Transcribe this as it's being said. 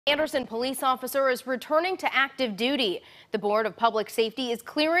Anderson police officer is returning to active duty. The Board of Public Safety is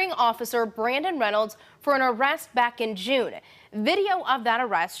clearing Officer Brandon Reynolds for an arrest back in June. Video of that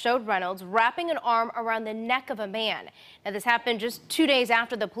arrest showed Reynolds wrapping an arm around the neck of a man. Now, this happened just 2 days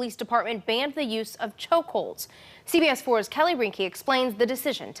after the police department banned the use of chokeholds. CBS 4's Kelly Rinke explains the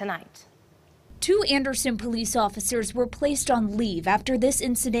decision tonight. 2 Anderson police officers were placed on leave after this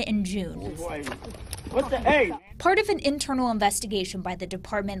incident in June. Part of an internal investigation by the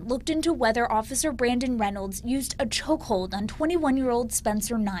department looked into whether Officer Brandon Reynolds used a chokehold on 21-year-old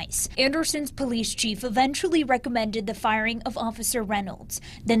Spencer Nice. Anderson's police chief eventually recommended the firing of Officer Reynolds.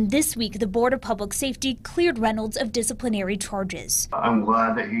 Then this week, the Board of Public Safety cleared Reynolds of disciplinary charges. I'm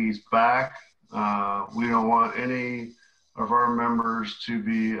glad that he's back. We don't want any of our members to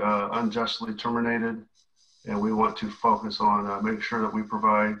be unjustly terminated, and we want to focus on making sure that we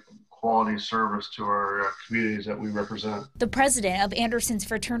provide quality service to our communities that we represent. The president of Anderson's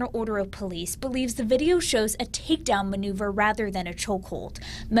Fraternal Order of Police believes the video shows a takedown maneuver rather than a chokehold.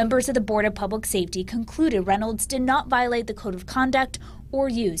 Members of the Board of Public Safety concluded Reynolds did not violate the code of conduct or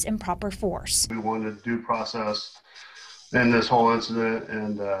use improper force. We wanted due process in this whole incident,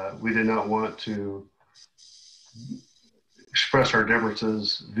 and we did not want to express our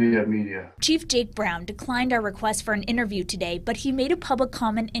differences via media. Chief Jake Brown declined our request for an interview today, but he made a public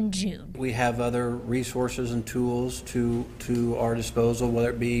comment in June. We have other resources and tools to our disposal, whether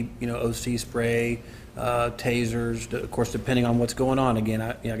it be OC spray, tasers, of course, depending on what's going on. Again,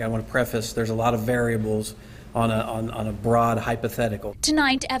 I want to preface there's a lot of variables on a broad hypothetical.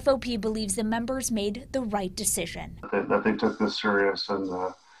 Tonight, FOP believes the members made the right decision. That they took this serious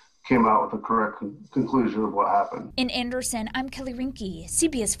and came out with the correct conclusion of what happened. In Anderson, I'm Kelly Rinke,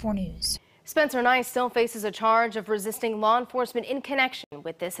 CBS 4 News. Spencer Nice still faces a charge of resisting law enforcement in connection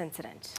with this incident.